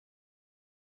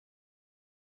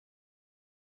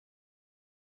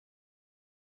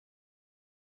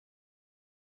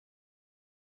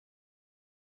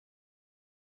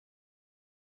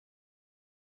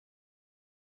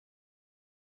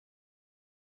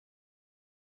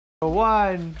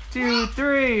1, 2,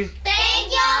 3.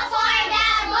 Thank you for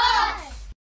the books!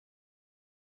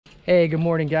 Hey, good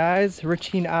morning guys.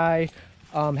 Richie and I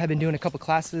have been doing a couple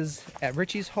classes at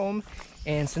Richie's home,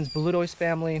 and since Baludoy's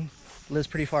family lives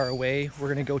pretty far away, we're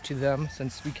gonna go to them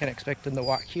since we can't expect them to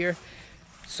walk here.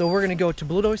 So we're gonna go to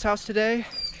Baludoy's house today,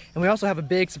 and we also have a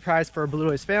big surprise for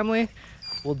Baludoy's family.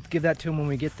 We'll give that to them when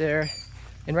we get there.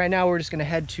 And right now we're just gonna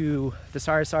head to the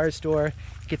Sari store,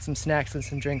 get some snacks and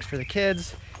some drinks for the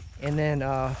kids, and then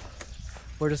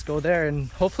we'll just go there, and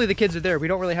hopefully the kids are there. We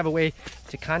don't really have a way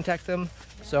to contact them,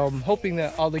 so I'm hoping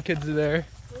that all the kids are there.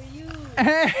 For you.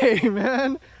 Hey,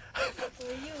 man! For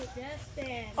you,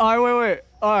 Dustin. All right, wait.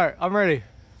 All right, I'm ready.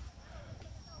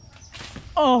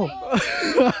 Oh!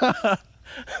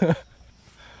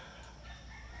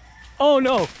 Oh,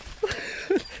 no!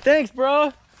 Thanks,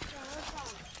 bro!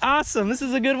 Awesome, this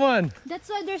is a good one. That's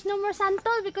why there's no more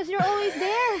Santol, because you're always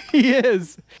there. He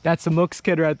is. That's a Mooks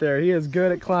kid right there. He is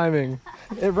good at climbing.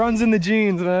 It runs in the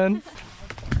genes, man.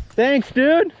 Thanks,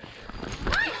 dude.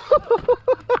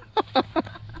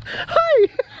 Hi.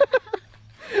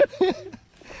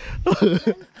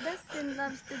 Dustin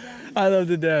loves to dance. I love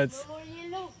to dance.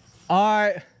 All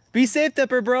right, be safe,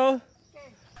 Dipper, bro.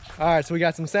 All right, so we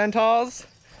got some Santols.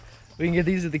 We can get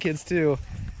these to the kids too.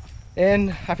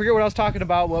 And I forget what I was talking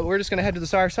about, but we're just gonna head to the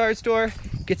Sari store,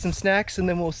 get some snacks, and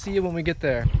then we'll see you when we get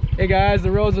there. Hey guys,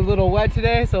 the roads are a little wet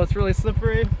today, so it's really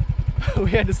slippery.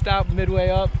 We had to stop midway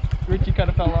up. Richie kind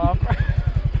of fell off.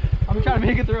 I'm trying to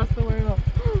make it the rest of the way up.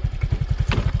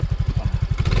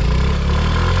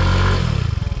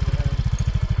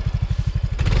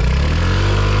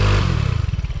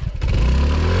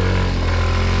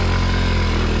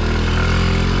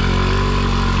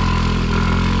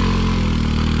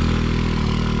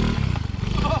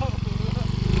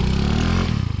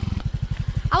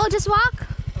 I will just walk.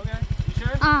 Okay, you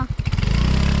sure?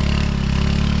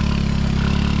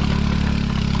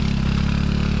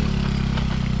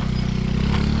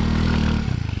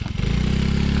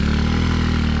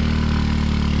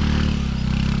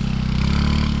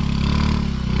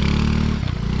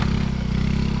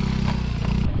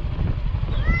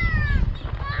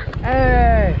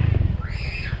 Hey!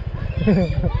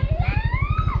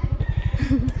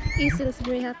 Issa is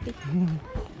very happy.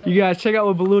 You guys, check out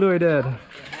what Baludoy did.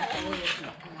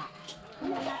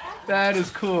 That is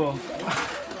cool.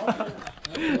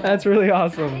 That's really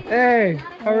awesome. Hey,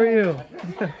 how are you?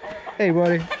 Hey,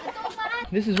 buddy.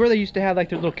 This is where they used to have like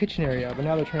their little kitchen area, but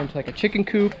now they're turned into like a chicken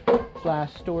coop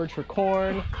 / storage for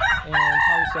corn and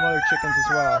probably some other chickens as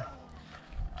well.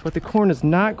 But the corn is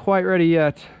not quite ready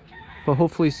yet, but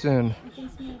hopefully soon.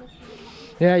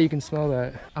 Yeah, you can smell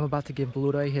that. I'm about to give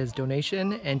Baludoy his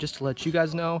donation, and just to let you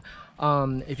guys know,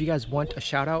 if you guys want a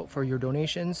shout out for your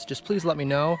donations, just please let me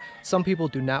know. Some people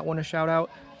do not want a shout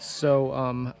out,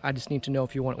 so I just need to know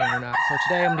if you want one or not. So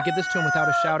today I'm gonna give this to him without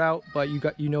a shout out, but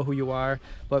you know who you are.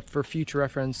 But for future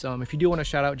reference, if you do want a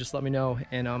shout out, just let me know,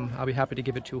 and I'll be happy to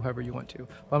give it to whoever you want to.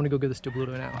 But I'm gonna go give this to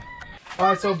Baludoy now. All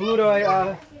right, so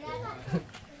Baludoy,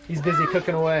 he's busy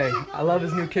cooking away. I love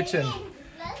his new kitchen.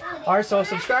 All right, so a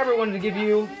subscriber wanted to give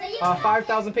you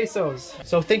 5,000 pesos.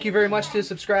 So thank you very much to the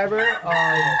subscriber.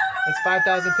 It's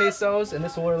 5,000 pesos, and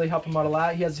this will really help him out a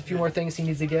lot. He has a few more things he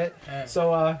needs to get.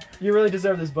 So you really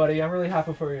deserve this, buddy. I'm really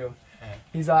happy for you.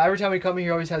 He's every time we come here, he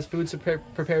always has food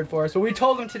prepared for us. But we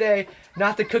told him today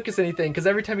not to cook us anything, because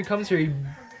every time he comes here,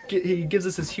 he gives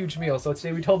us this huge meal. So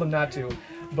today we told him not to.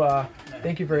 But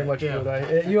thank you very much,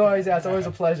 Baludoy. You always ask. It's always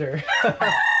a pleasure.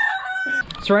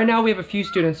 So right now we have a few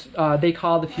students. They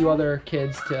called a few other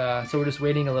kids, so we're just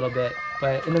waiting a little bit.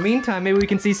 But in the meantime, maybe we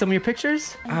can see some of your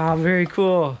pictures. Ah, very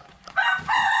cool.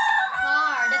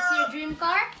 Car, that's your dream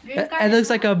car? Dream car? It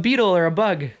looks like a beetle or a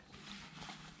bug.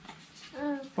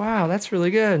 Wow, that's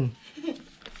really good.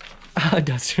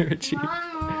 Dustin Richie.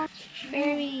 Wow.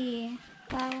 Very.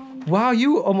 Wow. Wow,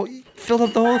 you almost filled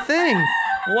up the whole thing.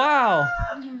 Wow.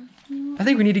 I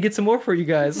think we need to get some more for you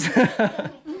guys.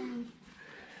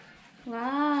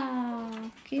 Wow,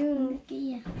 cute.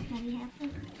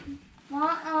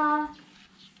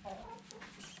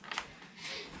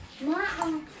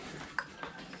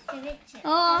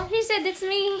 Oh, he said it's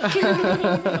me.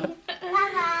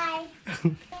 Bye-bye.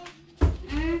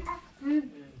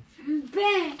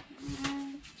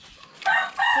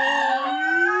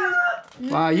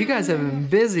 Wow, you guys have been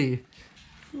busy.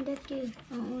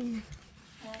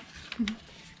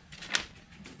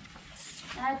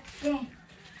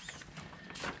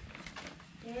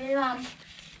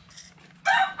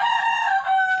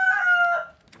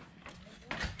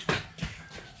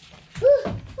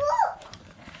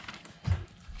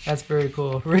 That's very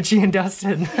cool. Richie and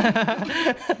Dustin.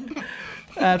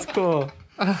 That's cool.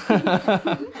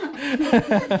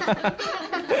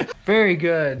 Very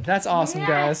good. That's awesome,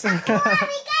 guys.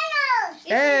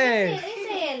 Hey!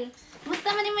 Isil. Musta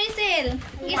man mo Isil?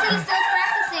 Isil is still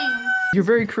practicing. You're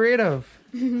very creative.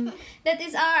 That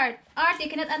is art. Art you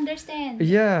cannot understand.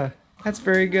 Yeah, that's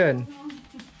very good.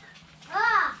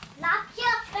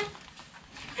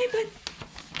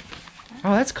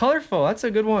 Oh, that's colorful. That's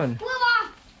a good one.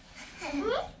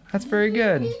 That's very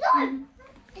good.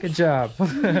 Good job.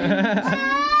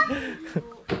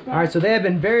 Alright, so they have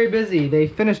been very busy. They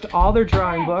finished all their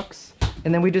drawing books,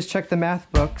 and then we just checked the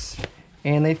math books,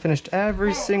 and they finished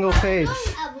every single page.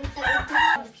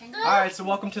 Alright, so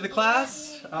welcome to the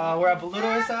class. We're at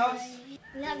Baludoy's house.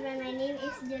 Hello, everyone. My name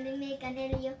is Julie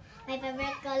Cadelio. My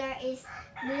favorite color is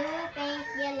blue, pink,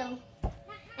 yellow.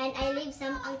 And I live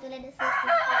some Toledo City.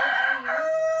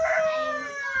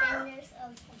 I'm 10 years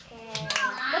old. Okay.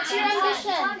 What's your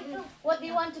ambition? What do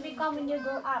you want to become when you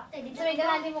grow up? So may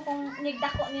galani mo kung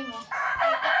nigdako nimo.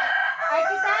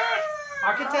 Architect.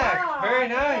 Architect. Very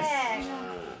nice.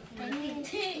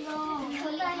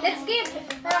 Let's give. My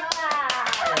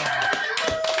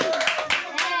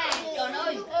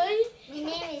name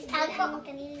is Julie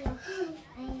Cadelio.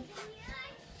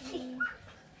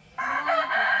 My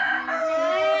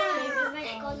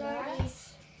favorite color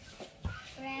is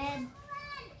red,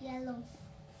 yellow.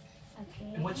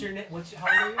 Okay. And what's your name? How old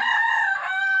are you?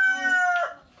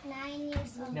 9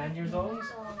 years old. 9 years old?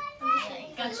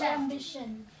 What's your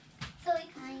ambition? So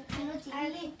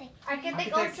architect. Architect Architect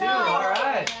too. also.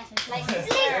 Alright. Like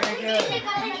Very good.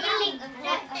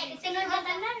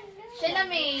 Sheila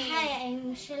May. Hi,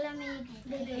 I'm Sheila May.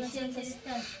 My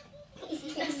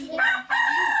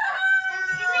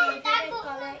favorite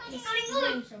color is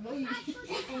blue. I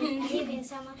live in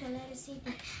Sama Toledo City.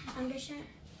 Ambition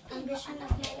of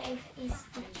my life is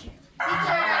teacher.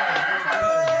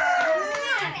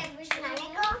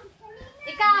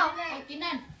 Ikaw.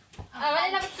 Wala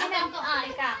na ba't sinan?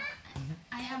 Ikaw.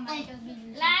 I am Michael B.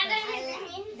 Lana.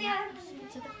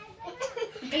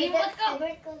 Kalimot ko.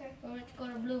 Favorite color? Favorite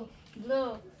color blue.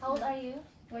 Blue. How old are you?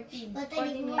 14. But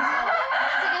 14 years I old.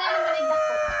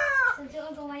 Sige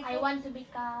na naman nagdako. I want to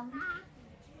become.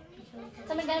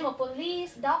 Sa may ganun mo,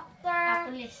 police,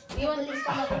 doctor. Police. You want to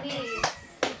become a police.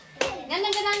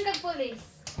 Ganang kag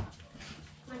police.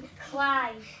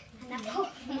 Why? Manako.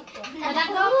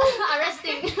 Manako?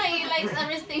 Arresting. He likes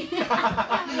arresting.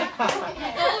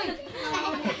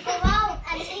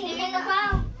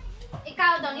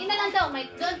 Ikaw daw. Ina lang daw. May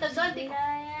doon. My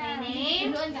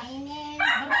name? My name is...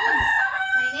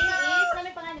 Ano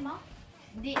may pangalan mo?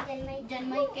 John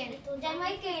Michael.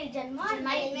 John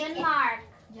Mark.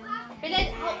 Pila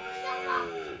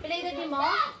edad ni mo?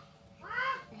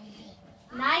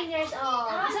 9 years old.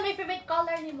 Asa may favorite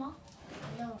color ni mo?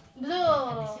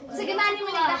 Blue. Sige na mo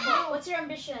nagdako. What's your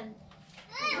ambition?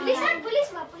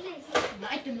 Police ba?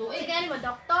 Sige na mo,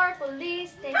 doctor,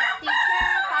 police,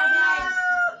 teacher, pilot.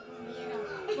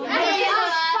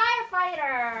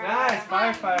 Firefighter. Nice,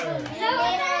 firefighter.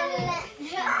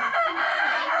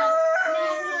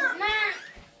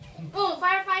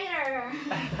 Firefighter.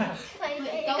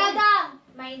 Ikaw daw.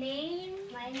 My name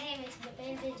is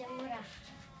Depende Jamura.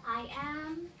 I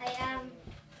am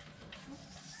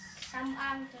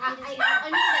Samang I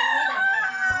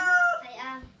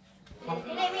am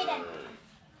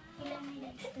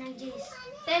Najis.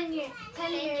 10 years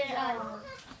old.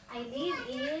 I live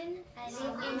in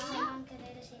Samang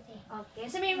Toledo City. Okay.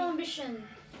 So may mga ambition.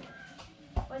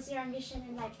 What's your ambition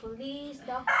in life? Police,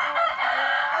 doctor,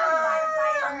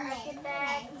 firefighter,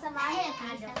 architect,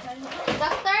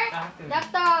 Doctor?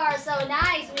 Doctor. So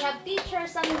nice. We have teacher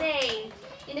someday.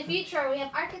 In the future, we have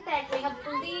architect, we have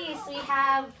police, we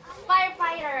have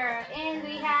firefighter, and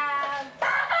we have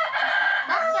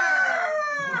doctor.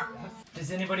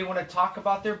 Does anybody want to talk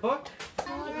about their book?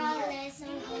 Moral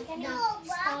lesson of the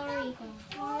story.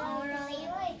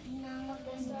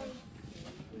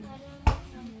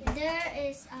 There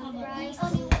is a prize to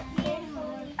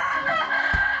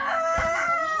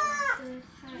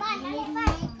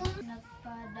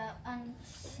nagpadaan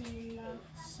sila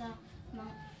sa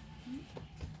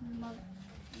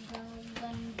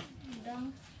magagandang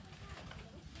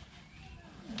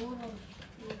burol.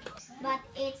 But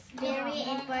it's very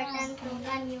important to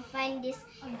can you find these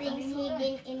things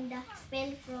hidden in the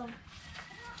spell from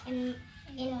in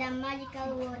the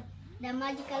magical world. The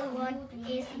magical world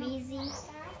is busy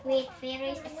with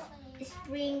fairies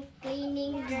spring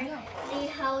cleaning the tree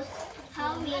house.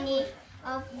 How many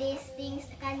of these things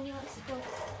can you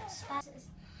spot?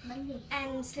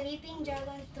 And sleeping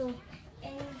dragon too.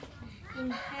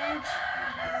 And hand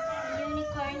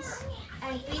unicorns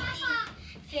and pretty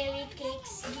fairy cakes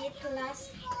kids get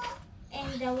lost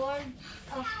in the world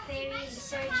of fairy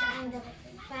search and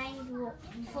find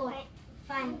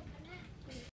fun.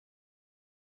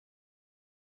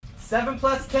 7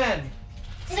 plus 10.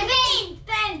 17.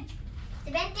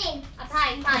 17. A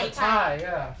tie. Tie,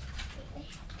 yeah.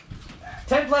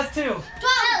 10 plus 2. 12.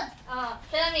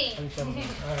 Tell me.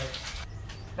 Alright.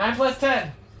 9 plus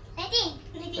 10. 19.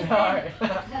 Alright.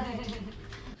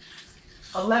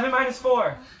 11 minus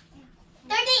 4.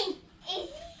 13.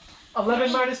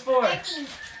 11 minus 4. 13.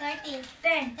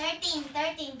 13. 13.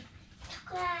 13.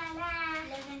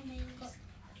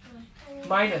 11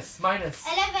 Minus. 11.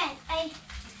 Ay.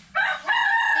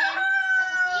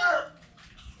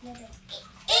 10. 8.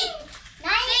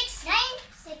 9. 6.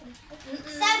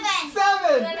 7.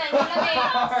 7! Same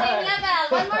level.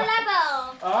 One more level.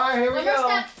 Alright, here we One more go.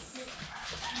 steps.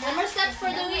 One more steps for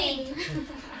the win.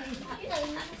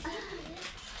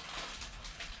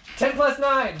 10 plus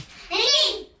 9.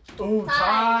 19. Ooh,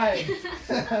 Tie.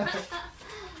 tie.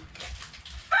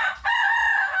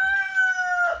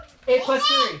 8 plus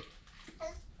 3.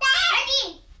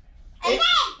 13. 11.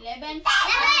 11.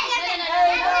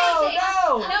 Hey,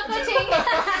 go! No coaching.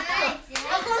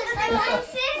 No coaching.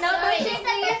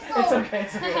 It's okay,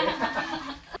 it's okay.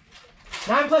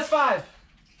 9 plus 5.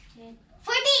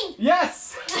 14.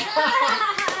 Yes!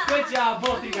 Good job,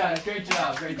 both of you guys. Great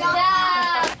job, great job.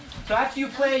 Yeah. So after you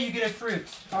play, you get a fruit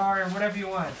or whatever you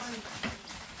want.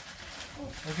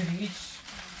 We'll give you each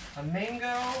a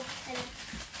mango.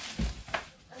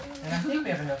 And I think we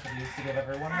have enough of these to give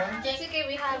everyone one. It's okay,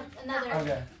 we have another.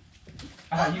 Okay.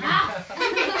 You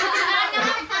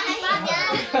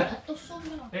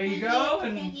there you go.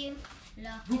 And Thank you.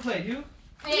 who played? You?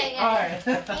 Yeah. Alright.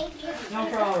 Thank you. No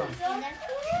problem.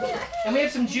 And we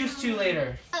have some juice too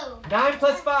later. Oh. 9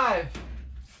 plus 5.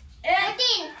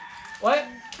 13. What?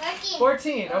 13.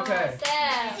 14. Okay.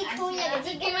 Si Kuya.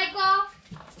 Sige, Michael.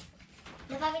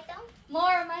 Napamit ko?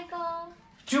 More, Michael.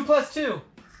 2 plus 2. It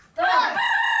 4.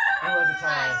 was a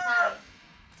tie.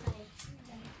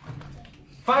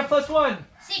 5 plus 1.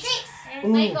 6. Ooh.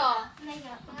 Michael.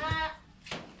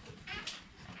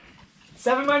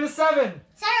 7 minus 7.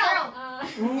 0.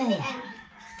 Ooh.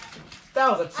 That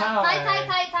was a tie.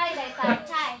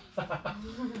 Tie.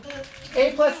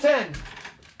 8 plus 10.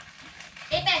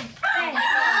 8.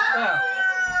 Yeah.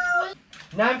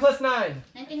 9 plus 9.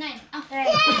 99. Oh.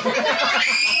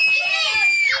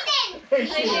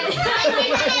 18.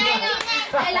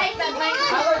 I like that,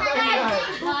 Michael.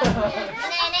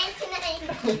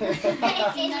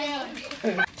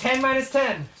 99. 10 minus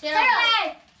 10. 0.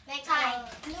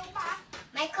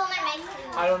 Michael.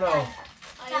 I don't know.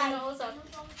 I don't know also.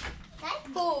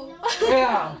 Who?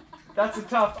 Yeah. That's a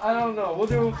tough. I don't know. We'll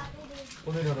do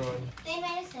another one. 10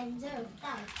 minus 10. 0.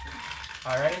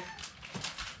 Alright.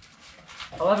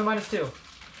 11 minus 2.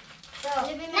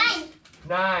 9.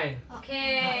 9.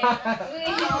 Okay.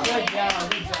 Good job.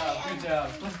 Good job.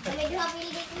 Medyo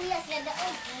hapili kuya sila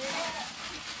daon.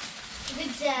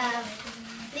 Good job.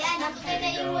 Lian, ako kayo na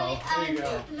yung There you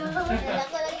go.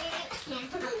 Ako lagi.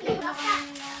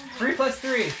 3 plus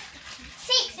 3.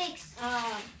 6.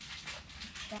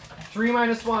 3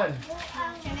 minus 1. 2.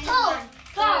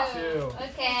 2.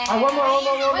 Okay. One more.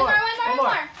 One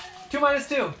more. 2 minus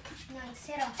 2. 0.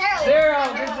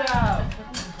 0. Good job.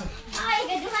 Ay,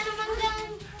 gaduhan naman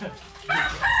lang.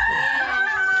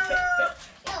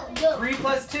 3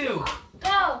 plus 2.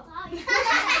 Go. 2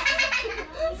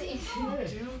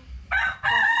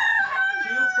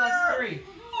 plus 3.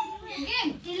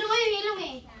 Hilong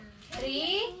eh.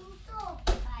 3.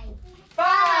 5.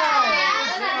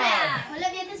 Wala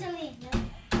dito sa may.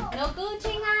 No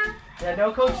coaching, ah. Yeah,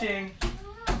 no coaching.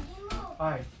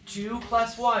 Alright. 2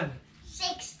 plus 1.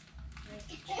 6.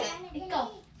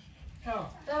 Ikaw. Oh.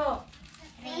 Go.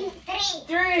 3.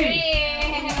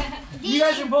 3. You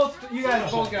guys both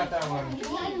got that one.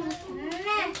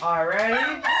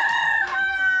 Alright.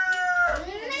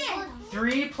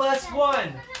 3 plus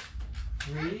 1.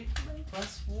 3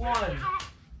 plus 1.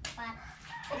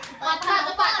 A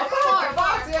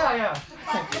box, yeah.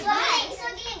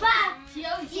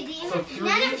 So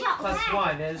 3 plus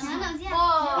 1 is a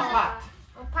pot.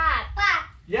 Pat.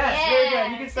 Yes, very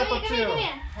good. You can step up too.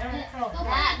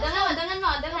 Dangan mo.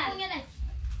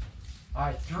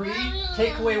 Alright, 3,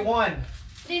 take away 1.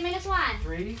 3 minus 1.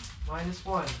 3 minus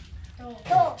 1. 2.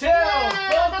 Both Go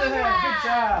ahead. Good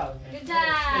job. Good job.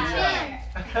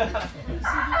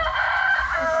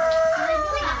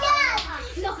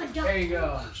 There you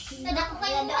go.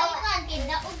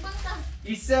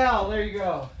 Isel, there you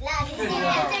go.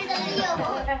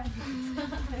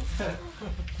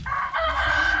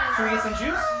 Should we get some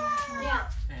juice? Yeah.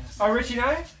 Oh, Richie and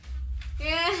I?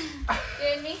 Yeah.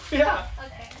 You and me? Yeah.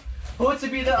 Okay. Who wants to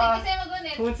be the? Kasi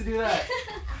magunit. Who wants to do that?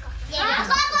 Yeah.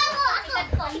 Ako.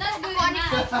 I'm not good enough.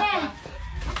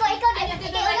 Ako, ikaw din. I have to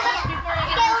do my best before I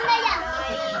get Ikaw una yan.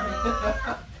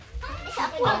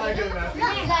 I'm not good enough.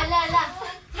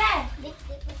 La.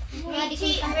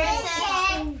 Richie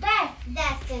versus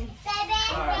Dustin.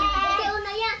 Ikaw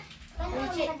una yan.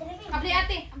 Abli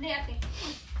ate.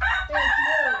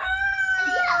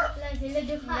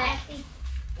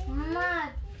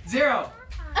 Zero.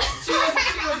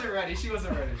 She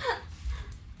wasn't ready.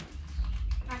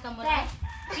 Aka mo na.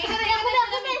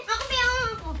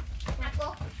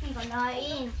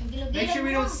 Make sure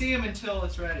we don't see him until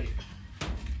it's ready.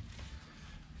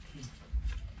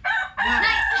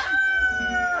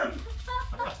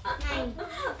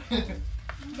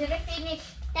 Direct finish.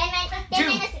 10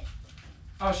 minutes.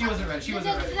 Oh, she wasn't ready. Siya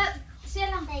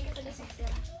lang.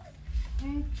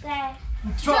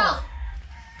 12. 12.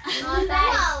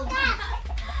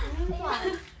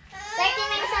 30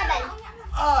 minutes abel.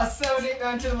 Oh, 7, 8,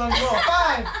 9, 10, 11, 12.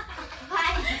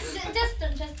 5. Just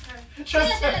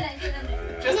her.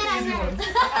 Just the easy ones.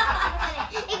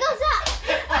 Ikaw sa.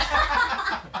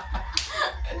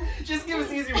 Just give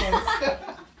us easy ones.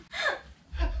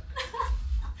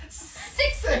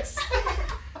 6.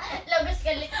 Labas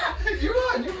galit. You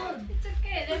won. It's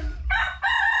okay.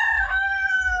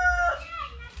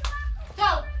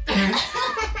 Go.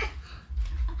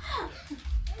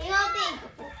 Ikaw din.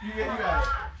 You got it.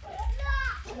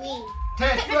 Win.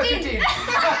 10, 15.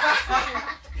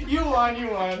 You won.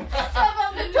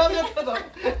 Tell.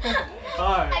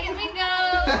 Alright. I can bingo.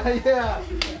 Yeah.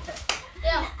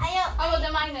 Yeah. Ayaw. How about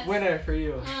the minus? Winner for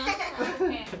you.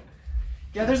 Okay.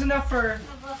 Yeah, there's enough for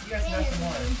you guys to have some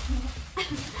more.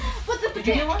 Did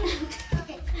you get one?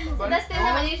 Dustin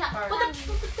naman yung siya.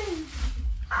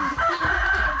 I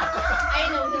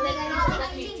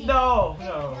know.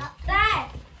 No. Dad.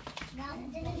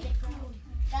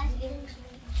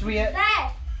 Should we get?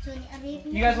 Dad.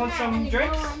 You guys want some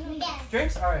drinks? Yes.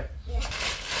 Drinks? All right. Yes!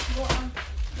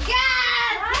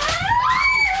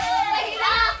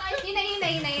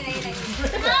 Hinay.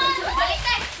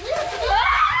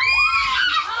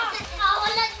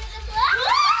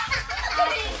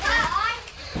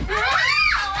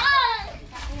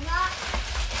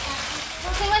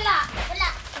 Kasi wala.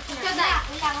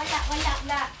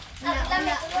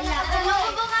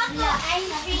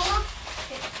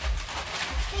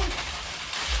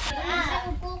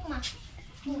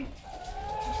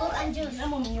 Ang juice. Ano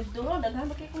mo niyo duro daghan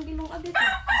ba kay kung ginong adit.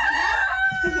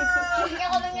 Hindi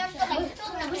ako lang yan to.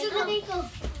 Busog na ko.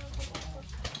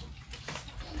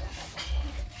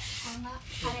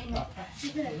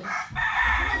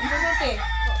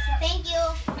 Thank you.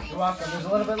 You're welcome. There's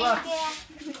a little bit left.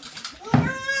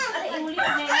 Ay uli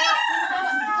na.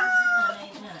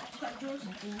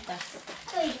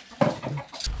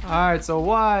 All right. So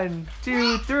 1,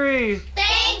 2, 3.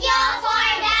 Thank you for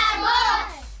the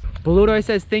books. Baludoy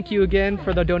says thank you again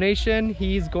for the donation.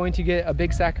 He's going to get a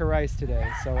big sack of rice today.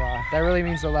 So that really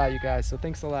means a lot, you guys. So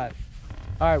thanks a lot.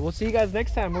 All right, we'll see you guys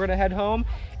next time. We're gonna head home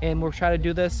and we'll try to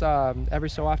do this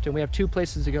every so often. We have 2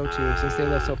 places to go to since they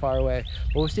live so far away.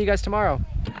 But we'll see you guys tomorrow.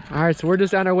 All right, so we're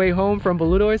just on our way home from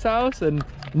Baludoy's house, and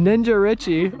Ninja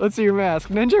Richie, let's see your mask.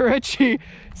 Ninja Richie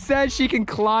said she can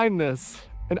climb this,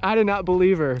 and I did not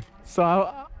believe her.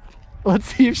 So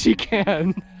let's see if she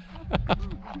can.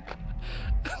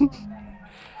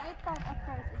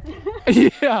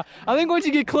 Yeah, I think once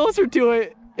you get closer to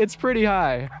it, it's pretty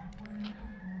high.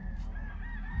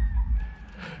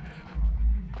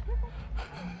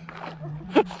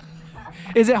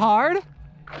 Is it hard?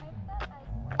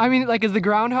 I mean, like, is the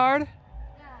ground hard?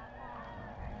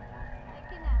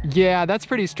 Yeah, that's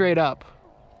pretty straight up.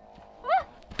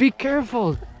 Be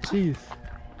careful. Jeez.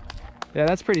 Yeah,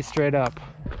 that's pretty straight up.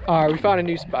 All right, we found a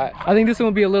new spot. I think this one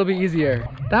will be a little bit easier.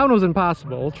 That one was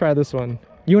impossible. We'll try this one.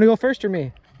 You want to go first or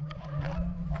me?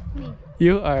 Me.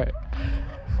 You? All right.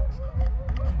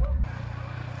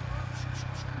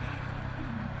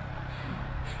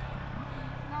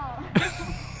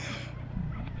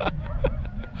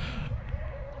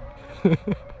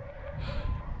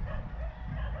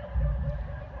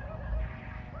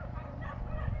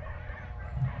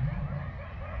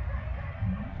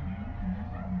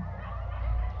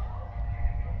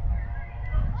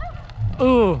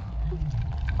 Ooh.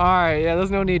 Alright, yeah, there's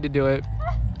no need to do it.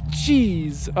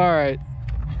 Jeez. Alright.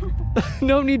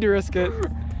 No need to risk it.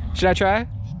 Should I try?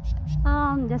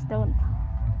 Just don't.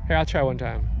 Here, I'll try one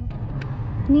time.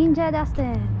 Ninja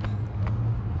Dustin.